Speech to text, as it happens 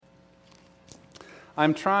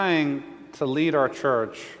I'm trying to lead our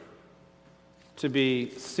church to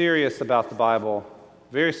be serious about the Bible,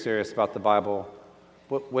 very serious about the Bible,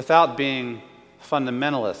 without being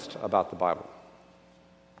fundamentalist about the Bible.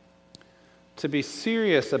 To be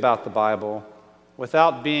serious about the Bible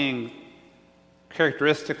without being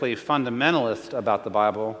characteristically fundamentalist about the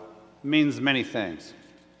Bible means many things.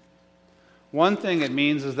 One thing it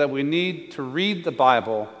means is that we need to read the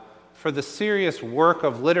Bible for the serious work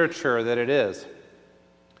of literature that it is.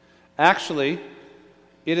 Actually,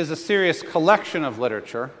 it is a serious collection of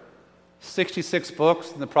literature, 66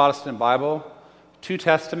 books in the Protestant Bible, 2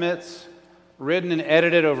 Testaments, written and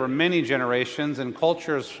edited over many generations in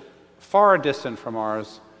cultures far distant from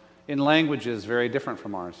ours, in languages very different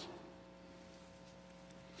from ours.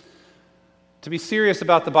 To be serious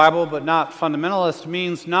about the Bible but not fundamentalist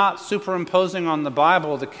means not superimposing on the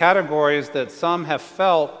Bible the categories that some have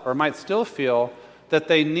felt or might still feel that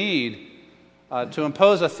they need to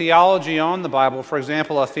impose a theology on the Bible, for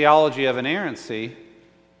example, a theology of inerrancy,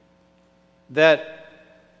 that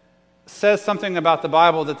says something about the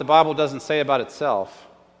Bible that the Bible doesn't say about itself.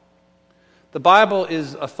 The Bible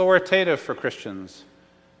is authoritative for Christians.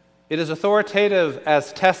 It is authoritative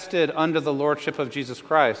as tested under the lordship of Jesus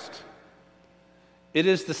Christ. It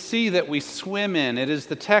is the sea that we swim in. It is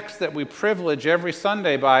the text that we privilege every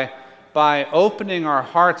Sunday by opening our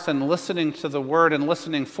hearts and listening to the Word and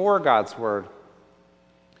listening for God's Word.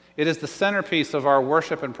 It is the centerpiece of our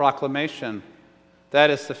worship and proclamation. That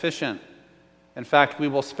is sufficient. In fact, we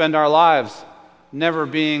will spend our lives never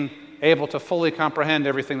being able to fully comprehend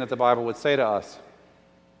everything that the Bible would say to us.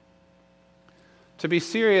 To be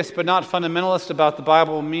serious but not fundamentalist about the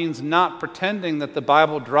Bible means not pretending that the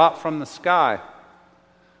Bible dropped from the sky,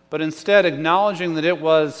 but instead acknowledging that it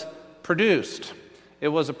was produced. It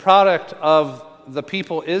was a product of the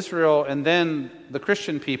people Israel and then the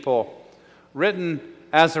Christian people, written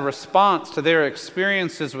as a response to their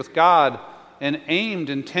experiences with God and aimed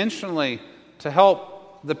intentionally to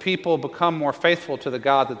help the people become more faithful to the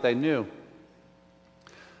God that they knew.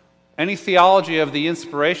 Any theology of the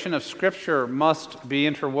inspiration of Scripture must be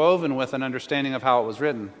interwoven with an understanding of how it was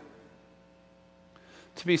written.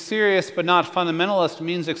 To be serious but not fundamentalist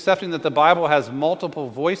means accepting that the Bible has multiple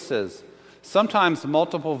voices, sometimes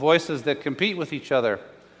multiple voices that compete with each other,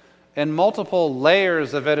 and multiple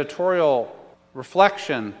layers of editorial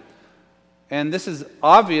reflection. And this is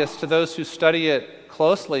obvious to those who study it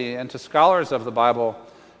closely and to scholars of the Bible,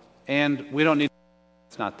 and we don't need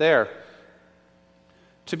it's not there.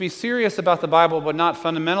 To be serious about the Bible but not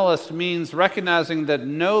fundamentalist means recognizing that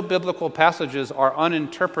no biblical passages are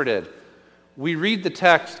uninterpreted. We read the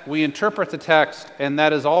text, we interpret the text, and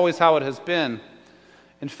that is always how it has been.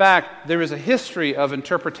 In fact, there is a history of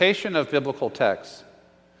interpretation of biblical texts,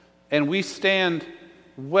 and we stand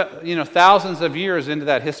thousands of years into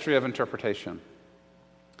that history of interpretation.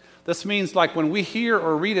 This means, like when we hear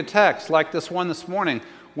or read a text like this one this morning,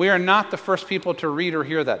 we are not the first people to read or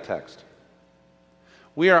hear that text.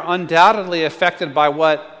 We are undoubtedly affected by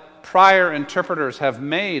what prior interpreters have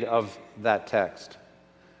made of that text.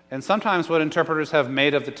 And sometimes what interpreters have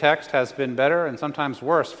made of the text has been better and sometimes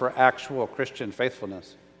worse for actual Christian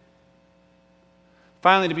faithfulness.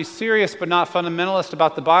 Finally, to be serious but not fundamentalist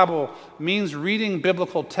about the Bible means reading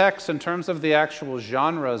biblical texts in terms of the actual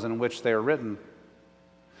genres in which they are written.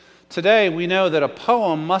 Today, we know that a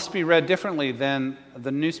poem must be read differently than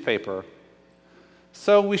the newspaper.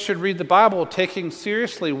 So we should read the Bible taking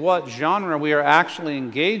seriously what genre we are actually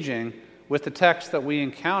engaging with the text that we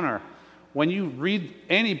encounter. When you read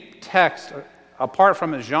any text apart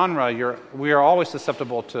from its genre, we are always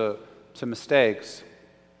susceptible to mistakes.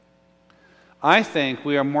 I think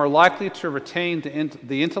we are more likely to retain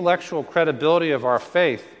the intellectual credibility of our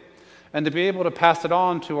faith and to be able to pass it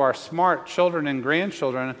on to our smart children and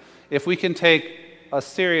grandchildren if we can take a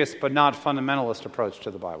serious but not fundamentalist approach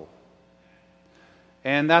to the Bible.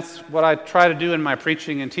 And that's what I try to do in my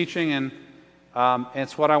preaching and teaching, and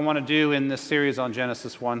it's what I want to do in this series on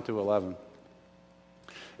Genesis 1 through 11.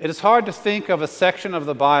 It is hard to think of a section of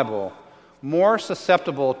the Bible more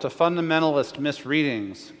susceptible to fundamentalist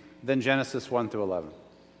misreadings than Genesis 1 through 11.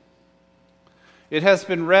 It has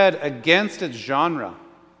been read against its genre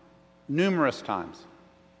numerous times.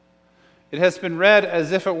 It has been read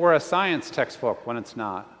as if it were a science textbook when it's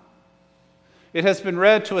not. It has been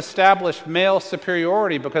read to establish male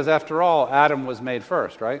superiority because, after all, Adam was made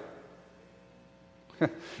first, right?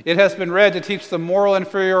 It has been read to teach the moral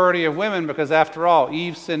inferiority of women because, after all,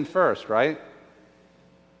 Eve sinned first, right?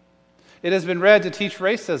 It has been read to teach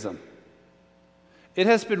racism. It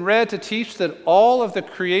has been read to teach that all of the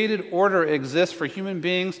created order exists for human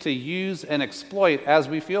beings to use and exploit as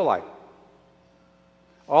we feel like.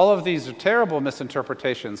 All of these are terrible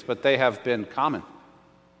misinterpretations, but they have been common.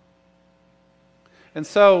 And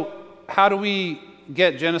so, how do we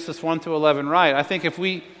get Genesis 1 through 11 right? I think if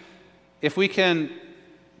we can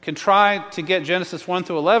try to get Genesis 1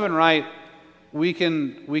 through 11 right, we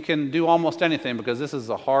can do almost anything, because this is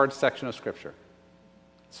a hard section of Scripture.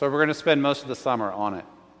 So we're going to spend most of the summer on it.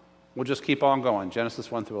 We'll just keep on going, Genesis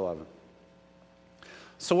 1 through 11.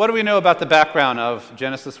 So what do we know about the background of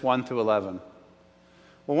Genesis 1 through 11?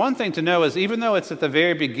 Well, one thing to know is even though it's at the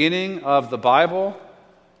very beginning of the Bible,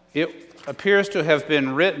 it appears to have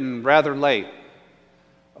been written rather late.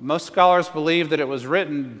 Most scholars believe that it was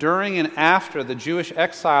written during and after the Jewish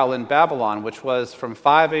exile in Babylon, which was from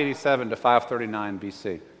 587 to 539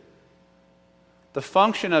 BC. The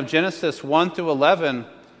function of Genesis 1 through 11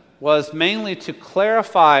 was mainly to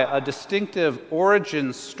clarify a distinctive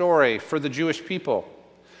origin story for the Jewish people.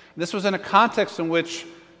 This was in a context in which,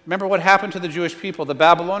 remember what happened to the Jewish people. The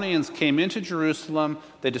Babylonians came into Jerusalem,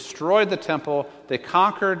 they destroyed the temple, they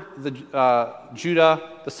conquered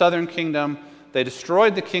Judah, the southern kingdom, they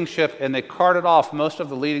destroyed the kingship, and they carted off most of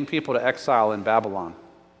the leading people to exile in Babylon.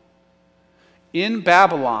 In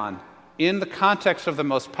Babylon, in the context of the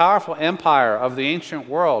most powerful empire of the ancient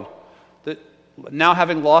world, that now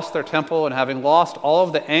having lost their temple and having lost all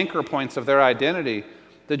of the anchor points of their identity,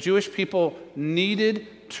 the Jewish people needed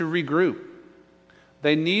to regroup.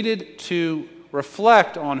 They needed to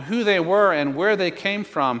reflect on who they were and where they came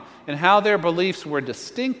from and how their beliefs were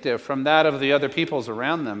distinctive from that of the other peoples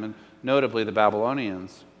around them, and notably the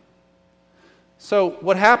Babylonians. So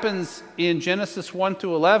what happens in Genesis 1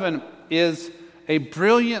 through 11 is a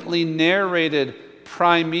brilliantly narrated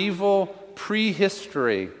primeval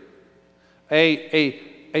prehistory, a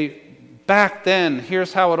back then,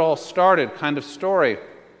 here's how it all started kind of story.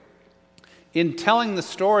 In telling the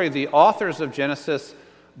story, the authors of Genesis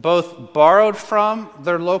both borrowed from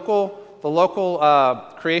the local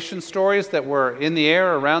creation stories that were in the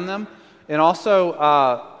air around them, and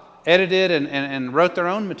also edited and wrote their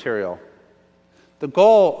own material. The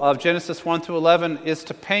goal of Genesis 1 through 11 is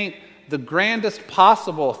to paint the grandest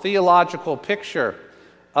possible theological picture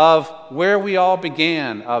of where we all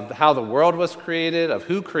began, of how the world was created, of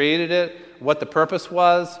who created it, what the purpose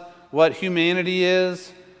was, what humanity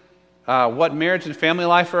is, what marriage and family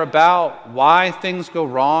life are about, why things go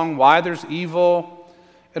wrong, why there's evil.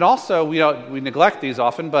 And also, we neglect these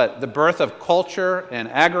often, but the birth of culture and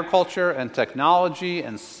agriculture and technology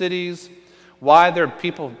and cities, why there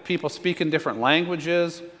are people speak in different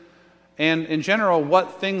languages, and in general,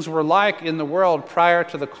 what things were like in the world prior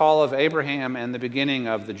to the call of Abraham and the beginning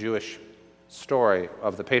of the Jewish story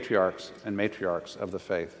of the patriarchs and matriarchs of the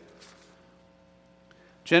faith.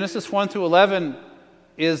 Genesis 1 through 11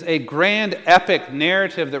 is a grand epic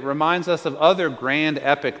narrative that reminds us of other grand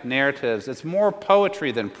epic narratives. It's more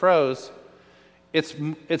poetry than prose. It's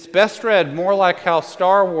best read more like how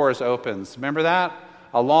Star Wars opens. Remember that?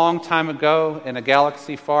 A long time ago in a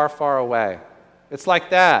galaxy far, far away. It's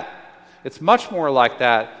like that. It's much more like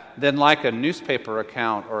that than like a newspaper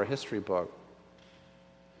account or a history book.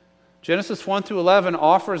 Genesis 1 through 11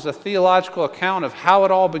 offers a theological account of how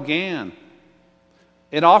it all began.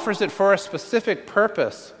 It offers it for a specific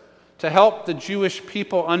purpose, to help the Jewish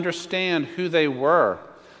people understand who they were,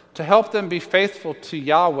 to help them be faithful to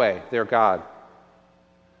Yahweh, their God.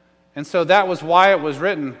 And so that was why it was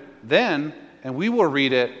written then, and we will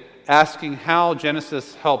read it asking how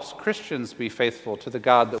Genesis helps Christians be faithful to the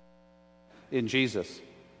God that in Jesus.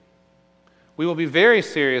 We will be very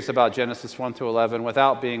serious about Genesis 1 through 11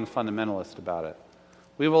 without being fundamentalist about it.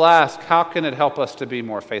 We will ask, how can it help us to be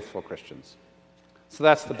more faithful Christians? So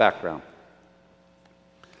that's the background.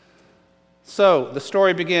 So the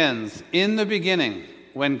story begins, in the beginning,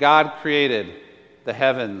 when God created the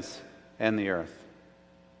heavens and the earth.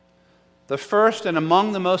 The first and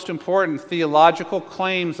among the most important theological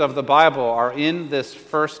claims of the Bible are in this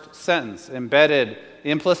first sentence, embedded,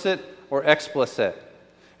 implicit or explicit.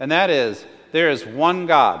 And that is, there is one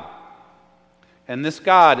God, and this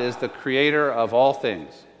God is the creator of all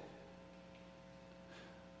things.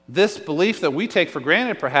 This belief that we take for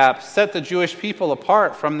granted, perhaps, set the Jewish people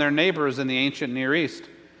apart from their neighbors in the ancient Near East.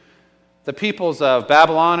 The peoples of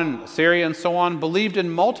Babylon and Assyria and so on believed in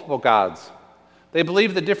multiple gods. They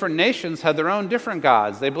believed that different nations had their own different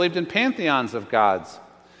gods. They believed in pantheons of gods.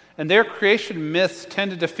 And their creation myths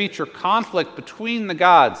tended to feature conflict between the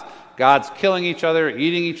gods. Gods killing each other,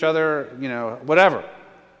 eating each other, whatever.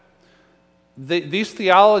 These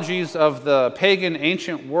theologies of the pagan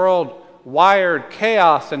ancient world wired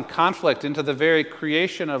chaos and conflict into the very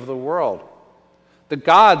creation of the world. The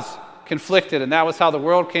gods conflicted, and that was how the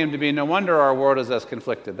world came to be. No wonder our world is as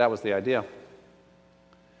conflicted. That was the idea.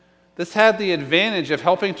 This had the advantage of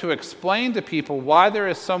helping to explain to people why there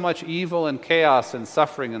is so much evil and chaos and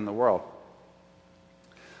suffering in the world.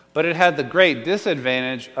 But it had the great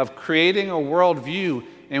disadvantage of creating a worldview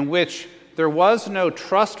in which there was no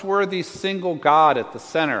trustworthy single God at the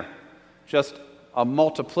center, just a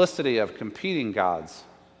multiplicity of competing gods.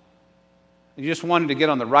 You just wanted to get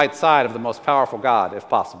on the right side of the most powerful God, if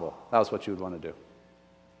possible. That was what you would want to do.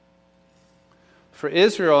 For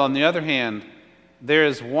Israel, on the other hand, there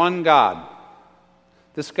is one God.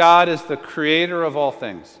 This God is the creator of all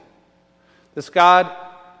things. This God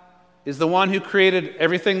is the one who created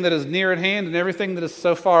everything that is near at hand and everything that is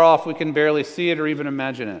so far off we can barely see it or even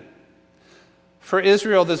imagine it. For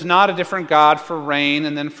Israel, there's not a different God for rain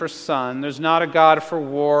and then for sun. There's not a God for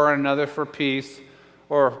war and another for peace,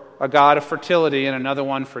 or a God of fertility and another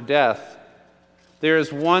one for death. There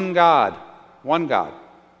is one God,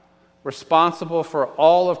 responsible for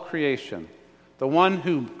all of creation. The one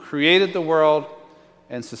who created the world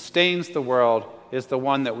and sustains the world is the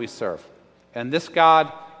one that we serve. And this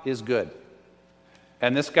God is good.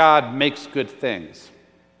 And this God makes good things.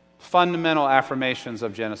 Fundamental affirmations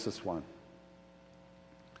of Genesis 1.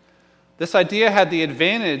 This idea had the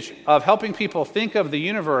advantage of helping people think of the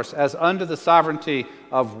universe as under the sovereignty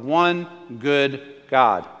of one good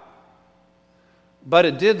God. But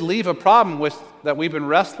it did leave a problem that we've been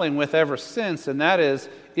wrestling with ever since, and that is,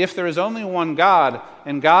 if there is only one God,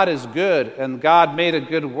 and God is good, and God made a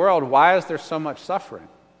good world, why is there so much suffering?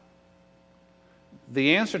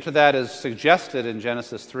 The answer to that is suggested in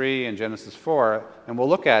Genesis 3 and Genesis 4, and we'll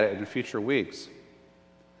look at it in future weeks.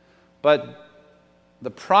 But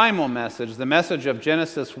the primal message, the message of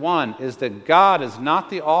Genesis 1, is that God is not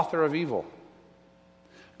the author of evil.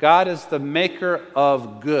 God is the maker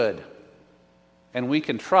of good, and we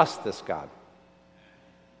can trust this God.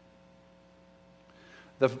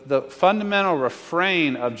 The fundamental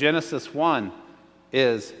refrain of Genesis 1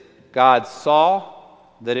 is, God saw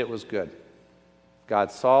that it was good.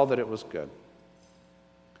 God saw that it was good.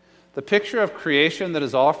 The picture of creation that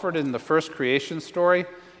is offered in the first creation story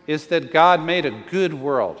is that God made a good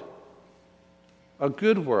world. A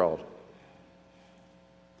good world.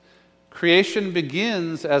 Creation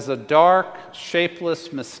begins as a dark,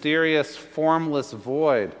 shapeless, mysterious, formless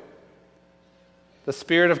void. The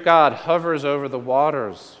Spirit of God hovers over the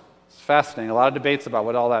waters. It's fascinating. A lot of debates about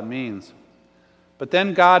what all that means. But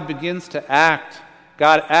then God begins to act.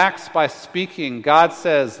 God acts by speaking. God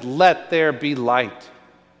says, "Let there be light."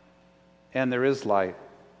 And there is light.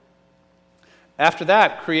 After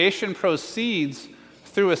that, creation proceeds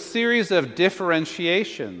through a series of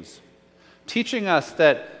differentiations, teaching us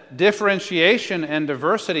that differentiation and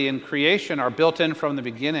diversity in creation are built in from the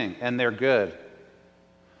beginning, and they're good.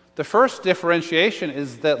 The first differentiation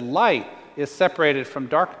is that light is separated from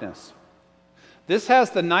darkness. This has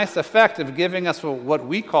the nice effect of giving us what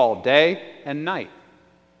we call day and night.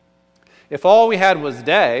 If all we had was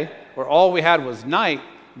day, or all we had was night,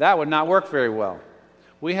 that would not work very well.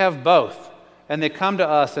 We have both, and they come to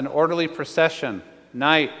us in orderly procession,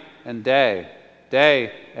 night and day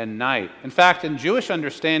and night. In fact, in Jewish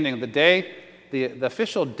understanding, the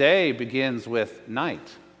official day begins with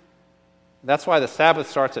night. That's why the Sabbath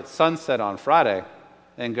starts at sunset on Friday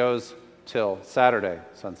and goes till Saturday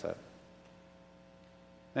sunset.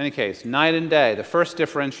 In any case, night and day, the first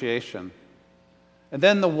differentiation. And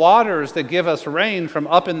then the waters that give us rain from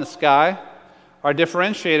up in the sky are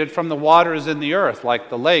differentiated from the waters in the earth, like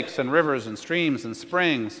the lakes and rivers and streams and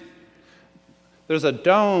springs. There's a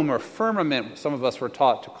dome or firmament, some of us were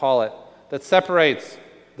taught to call it, that separates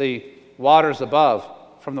the waters above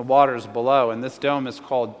from the waters below, and this dome is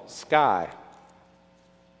called sky.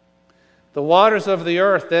 The waters of the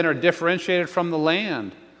earth then are differentiated from the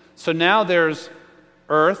land. So now there's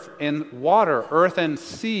earth and water, earth and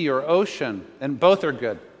sea or ocean, and both are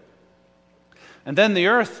good. And then the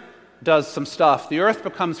earth does some stuff. The earth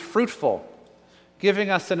becomes fruitful, giving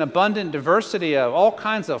us an abundant diversity of all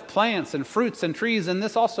kinds of plants and fruits and trees, and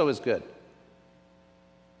this also is good.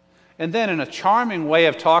 And then in a charming way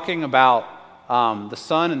of talking about the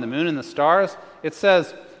sun and the moon and the stars, it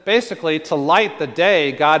says, basically, to light the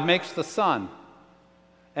day, God makes the sun.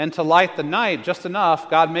 And to light the night, just enough,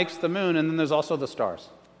 God makes the moon, and then there's also the stars.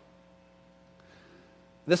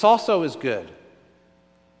 This also is good.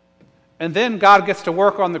 And then God gets to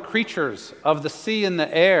work on the creatures of the sea and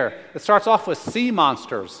the air. It starts off with sea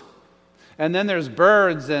monsters. And then there's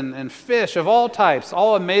birds and fish of all types,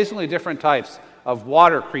 all amazingly different types of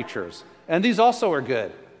water creatures. And these also are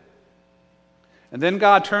good. And then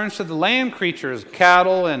God turns to the land creatures,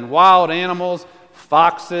 cattle and wild animals,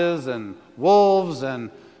 foxes and wolves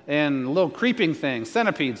and little creeping things,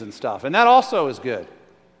 centipedes and stuff. And that also is good.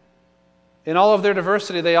 In all of their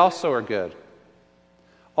diversity, they also are good.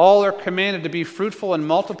 All are commanded to be fruitful and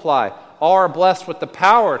multiply. All are blessed with the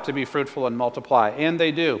power to be fruitful and multiply, and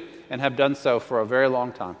they do, and have done so for a very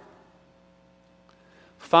long time.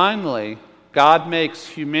 Finally, God makes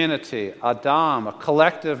humanity, Adam, a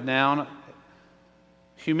collective noun,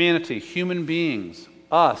 humanity, human beings,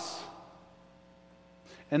 us.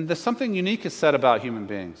 And there's something unique is said about human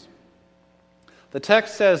beings. The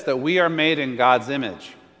text says that we are made in God's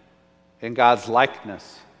image, in God's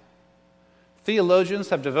likeness. Theologians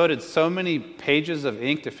have devoted so many pages of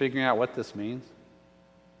ink to figuring out what this means.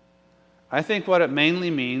 I think what it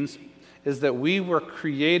mainly means is that we were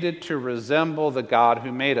created to resemble the God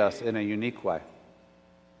who made us in a unique way.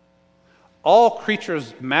 All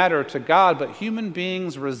creatures matter to God, but human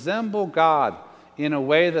beings resemble God in a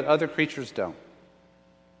way that other creatures don't.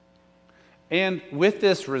 And with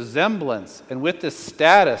this resemblance and with this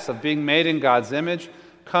status of being made in God's image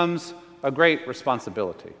comes a great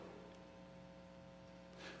responsibility.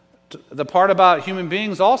 The part about human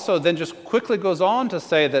beings also then just quickly goes on to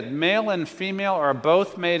say that male and female are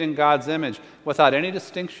both made in God's image without any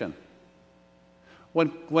distinction.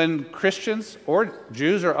 When Christians or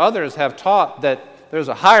Jews or others have taught that there's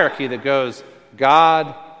a hierarchy that goes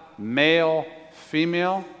God, male,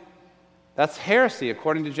 female, that's heresy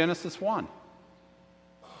according to Genesis 1.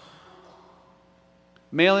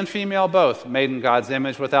 Male and female both made in God's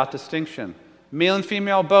image without distinction. Male and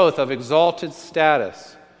female both of exalted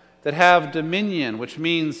status, that have dominion, which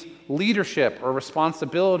means leadership or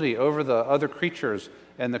responsibility over the other creatures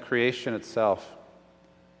and the creation itself.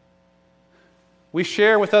 We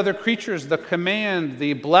share with other creatures the command,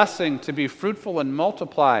 the blessing to be fruitful and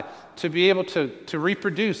multiply, to be able to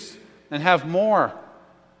reproduce and have more,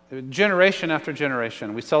 generation after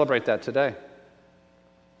generation. We celebrate that today.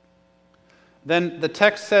 Then the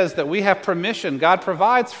text says that we have permission. God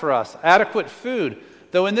provides for us adequate food,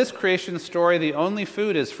 though in this creation story, the only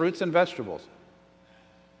food is fruits and vegetables.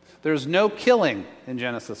 There's no killing in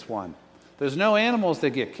Genesis 1. There's no animals that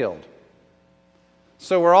get killed.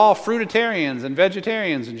 So we're all fruitarians and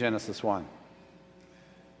vegetarians in Genesis 1.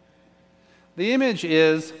 The image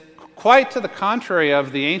is, quite to the contrary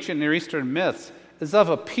of the ancient Near Eastern myths, is of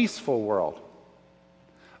a peaceful world.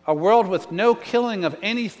 A world with no killing of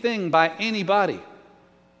anything by anybody.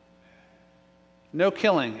 No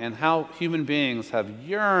killing, and how human beings have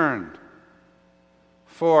yearned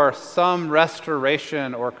for some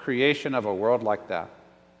restoration or creation of a world like that.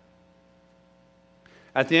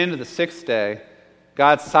 At the end of the sixth day,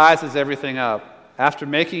 God sizes everything up. After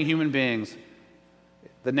making human beings,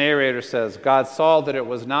 the narrator says, God saw that it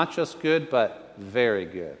was not just good, but very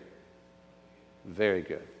good. Very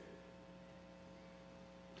good.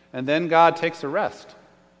 And then God takes a rest.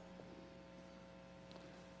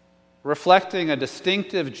 Reflecting a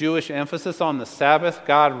distinctive Jewish emphasis on the Sabbath,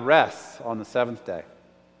 God rests on the seventh day.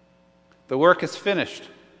 The work is finished.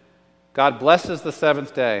 God blesses the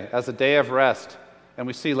seventh day as a day of rest. And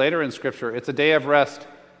we see later in Scripture, it's a day of rest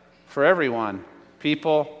for everyone,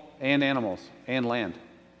 people and animals and land.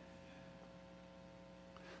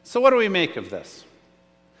 So what do we make of this?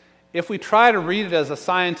 If we try to read it as a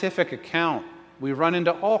scientific account, we run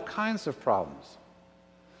into all kinds of problems.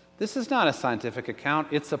 This is not a scientific account,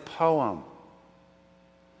 it's a poem.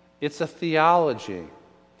 It's a theology.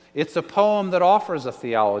 It's a poem that offers a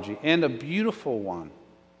theology, and a beautiful one.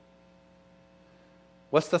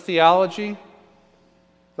 What's the theology?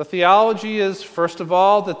 The theology is, first of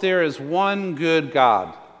all, that there is one good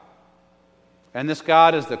God. And this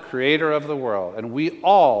God is the creator of the world, and we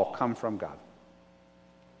all come from God.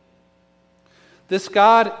 This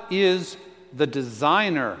God is the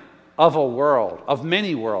designer of a world, of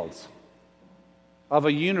many worlds, of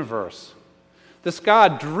a universe. This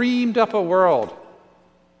God dreamed up a world,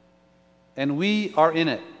 and we are in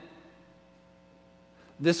it.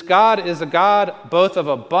 This God is a God both of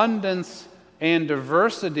abundance and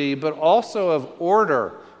diversity, but also of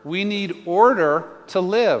order. We need order to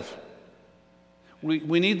live.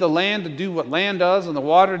 We need the land to do what land does, and the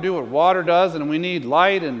water to do what water does, and we need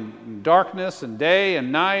light and darkness and day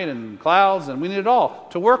and night and clouds, and we need it all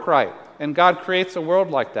to work right. And God creates a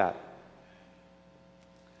world like that.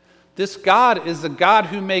 This God is a God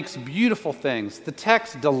who makes beautiful things. The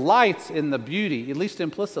text delights in the beauty, at least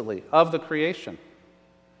implicitly, of the creation.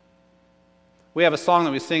 We have a song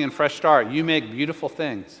that we sing in Fresh Start, "You Make Beautiful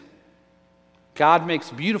Things." God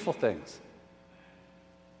makes beautiful things.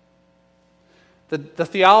 The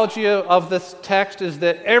theology of this text is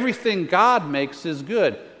that everything God makes is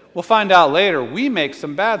good. We'll find out later, we make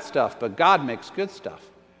some bad stuff, but God makes good stuff.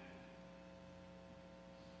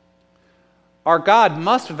 Our God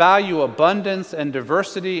must value abundance and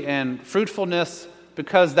diversity and fruitfulness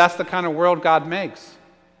because that's the kind of world God makes.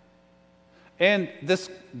 And this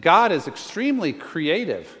God is extremely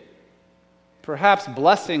creative, perhaps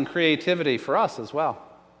blessing creativity for us as well.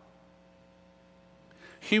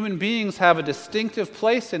 Human beings have a distinctive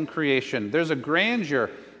place in creation. There's a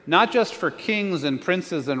grandeur, not just for kings and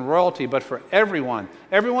princes and royalty, but for everyone.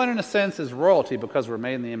 Everyone, in a sense, is royalty because we're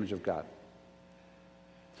made in the image of God.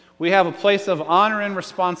 We have a place of honor and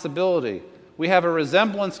responsibility. We have a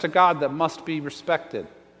resemblance to God that must be respected.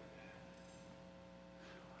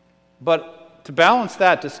 But to balance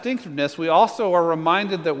that distinctiveness, we also are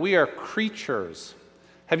reminded that we are creatures.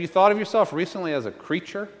 Have you thought of yourself recently as a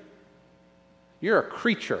creature? You're a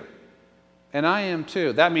creature, and I am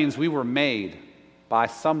too. That means we were made by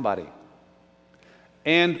somebody.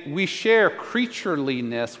 And we share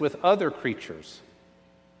creatureliness with other creatures.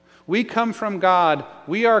 We come from God.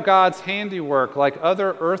 We are God's handiwork like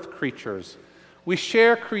other earth creatures. We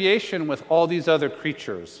share creation with all these other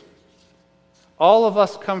creatures. All of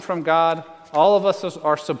us come from God. All of us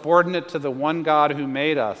are subordinate to the one God who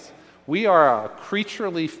made us. We are a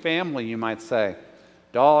creaturely family, you might say.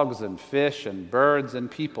 Dogs and fish and birds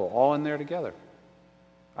and people all in there together.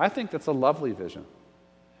 I think that's a lovely vision.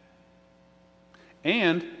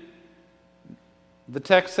 And the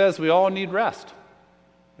text says we all need rest,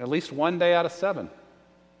 at least one day out of 7.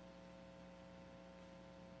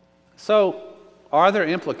 So, are there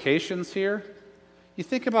implications here? You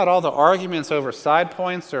think about all the arguments over side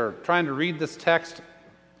points or trying to read this text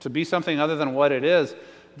to be something other than what it is.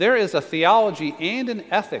 There is a theology and an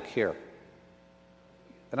ethic here.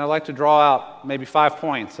 And I'd like to draw out maybe 5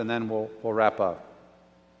 points, and then we'll wrap up.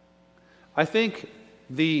 I think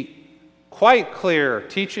the quite clear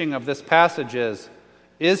teaching of this passage is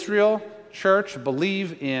Israel, church,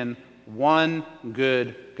 believe in one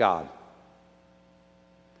good God.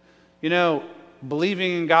 You know,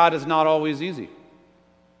 believing in God is not always easy.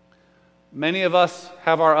 Many of us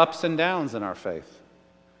have our ups and downs in our faith.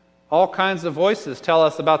 All kinds of voices tell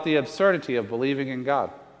us about the absurdity of believing in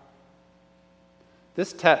God.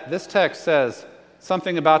 This text says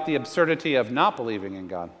something about the absurdity of not believing in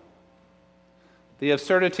God. The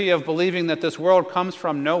absurdity of believing that this world comes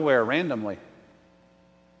from nowhere randomly.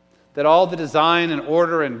 That all the design and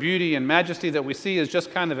order and beauty and majesty that we see is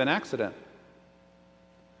just kind of an accident.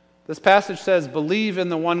 This passage says, believe in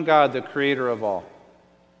the one God, the creator of all.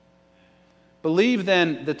 Believe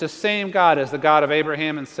then that the same God is the God of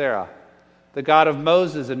Abraham and Sarah, the God of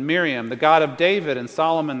Moses and Miriam, the God of David and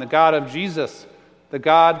Solomon, the God of Jesus, the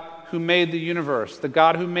God who made the universe, the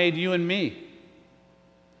God who made you and me.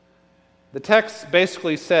 The text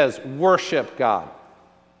basically says, worship God.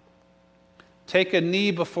 Take a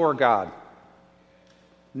knee before God.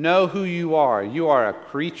 Know who you are. You are a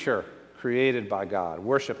creature created by God.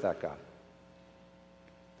 Worship that God.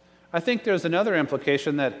 I think there's another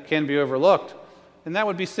implication that can be overlooked, and that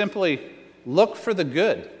would be simply look for the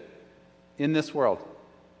good in this world.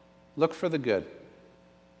 Look for the good.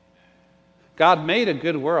 God made a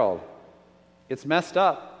good world. It's messed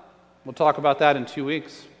up. We'll talk about that in 2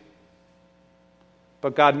 weeks.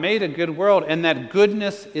 But God made a good world, and that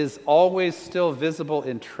goodness is always still visible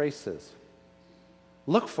in traces.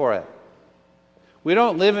 Look for it. We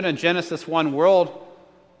don't live in a Genesis 1 world,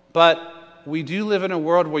 but we do live in a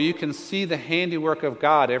world where you can see the handiwork of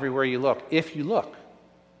God everywhere you look, if you look.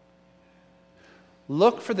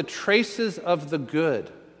 Look for the traces of the good.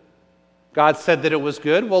 God said that it was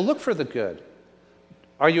good. Well, look for the good.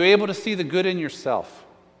 Are you able to see the good in yourself?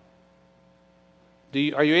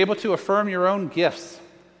 Are you able to affirm your own gifts,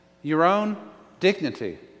 your own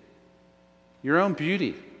dignity, your own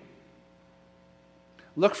beauty?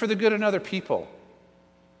 Look for the good in other people.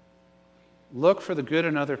 Look for the good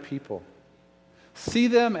in other people. See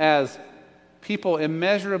them as people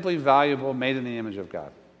immeasurably valuable, made in the image of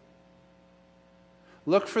God.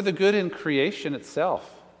 Look for the good in creation itself.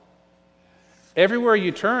 Everywhere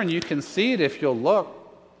you turn, you can see it if you'll look.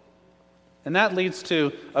 And that leads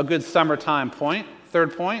to a good summertime point.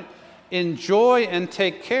 Third point, enjoy and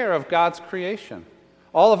take care of God's creation.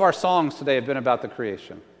 All of our songs today have been about the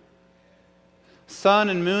creation. Sun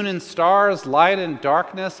and moon and stars, light and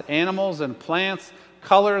darkness, animals and plants,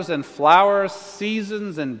 colors and flowers,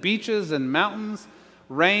 seasons and beaches and mountains,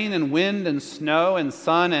 rain and wind and snow and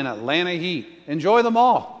sun and Atlanta heat. Enjoy them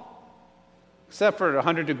all, except for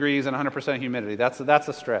 100 degrees and 100% humidity. That's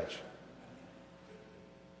a stretch.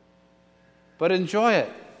 But enjoy it.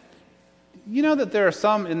 You know that there are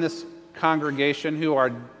some in this congregation who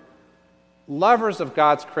are lovers of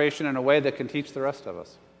God's creation in a way that can teach the rest of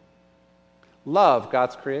us. Love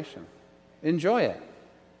God's creation. Enjoy it.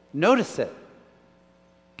 Notice it.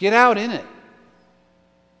 Get out in it.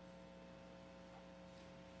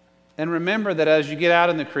 And remember that as you get out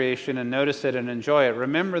in the creation and notice it and enjoy it,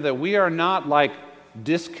 remember that we are not like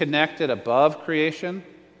disconnected above creation.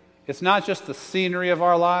 It's not just the scenery of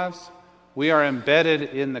our lives. We are embedded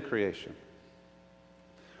in the creation.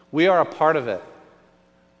 We are a part of it.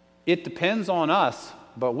 It depends on us,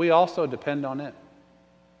 but we also depend on it.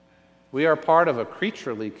 We are part of a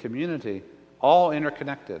creaturely community, all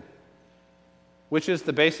interconnected, which is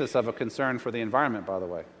the basis of a concern for the environment, by the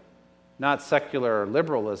way. Not secular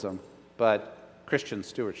liberalism, but Christian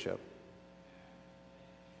stewardship.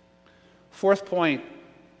 Fourth point,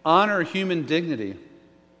 honor human dignity.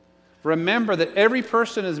 Remember that every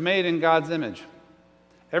person is made in God's image.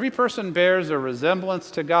 Every person bears a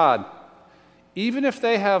resemblance to God. Even if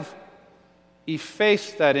they have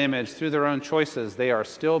effaced that image through their own choices, they are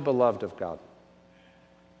still beloved of God.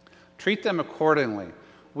 Treat them accordingly.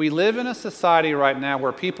 We live in a society right now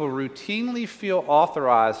where people routinely feel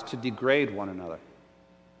authorized to degrade one another.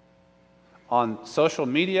 On social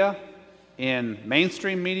media, in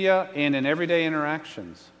mainstream media, and in everyday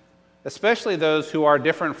interactions, especially those who are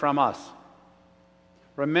different from us.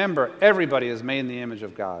 Remember, everybody is made in the image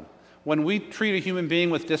of God. When we treat a human being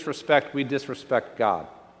with disrespect, we disrespect God.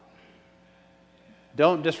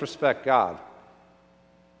 Don't disrespect God.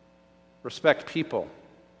 Respect people.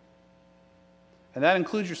 And that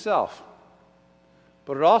includes yourself.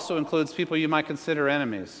 But it also includes people you might consider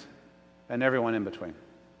enemies and everyone in between.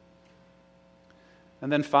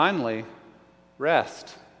 And then finally,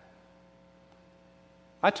 rest.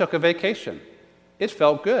 I took a vacation. It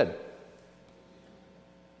felt good.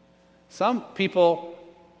 Some people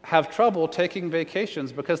have trouble taking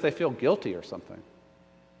vacations because they feel guilty or something.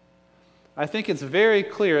 I think it's very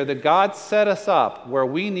clear that God set us up where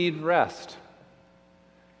we need rest.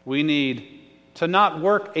 We need to not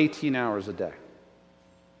work 18 hours a day.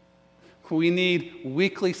 We need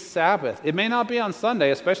weekly Sabbath. It may not be on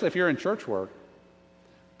Sunday, especially if you're in church work,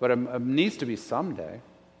 but it needs to be someday.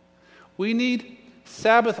 We need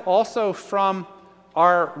Sabbath also from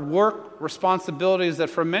our work responsibilities that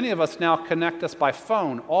for many of us now connect us by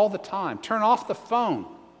phone all the time. Turn off the phone.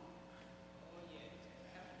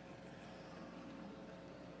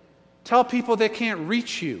 Tell people they can't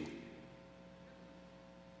reach you.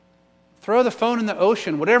 Throw the phone in the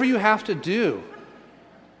ocean, whatever you have to do.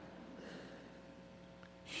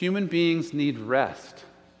 Human beings need rest.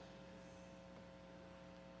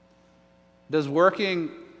 Does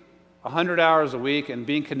working 100 hours a week and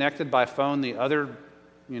being connected by phone the other,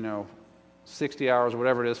 60 hours or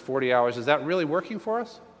whatever it is, 40 hours, is that really working for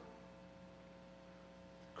us?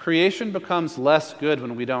 Creation becomes less good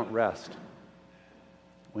when we don't rest.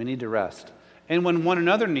 We need to rest. And when one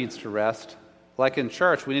another needs to rest, like in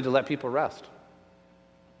church, we need to let people rest.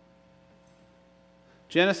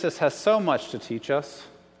 Genesis has so much to teach us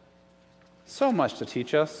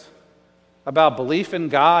about belief in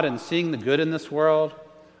God and seeing the good in this world,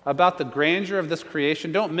 about the grandeur of this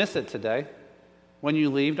creation. Don't miss it today. When you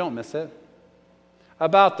leave, don't miss it.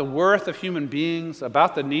 About the worth of human beings,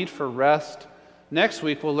 about the need for rest. Next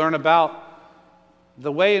week, we'll learn about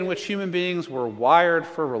the way in which human beings were wired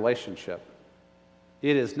for relationship.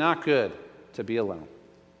 It is not good to be alone.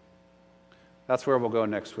 That's where we'll go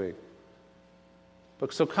next week.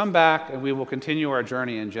 So come back and we will continue our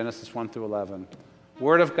journey in Genesis 1 through 11.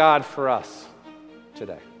 Word of God for us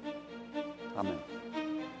today. Amen.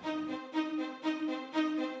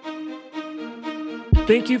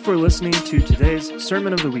 Thank you for listening to today's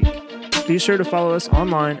Sermon of the Week. Be sure to follow us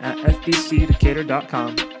online at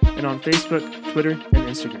fbcdecatur.com and on Facebook, Twitter, and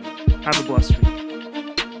Instagram. Have a blessed week.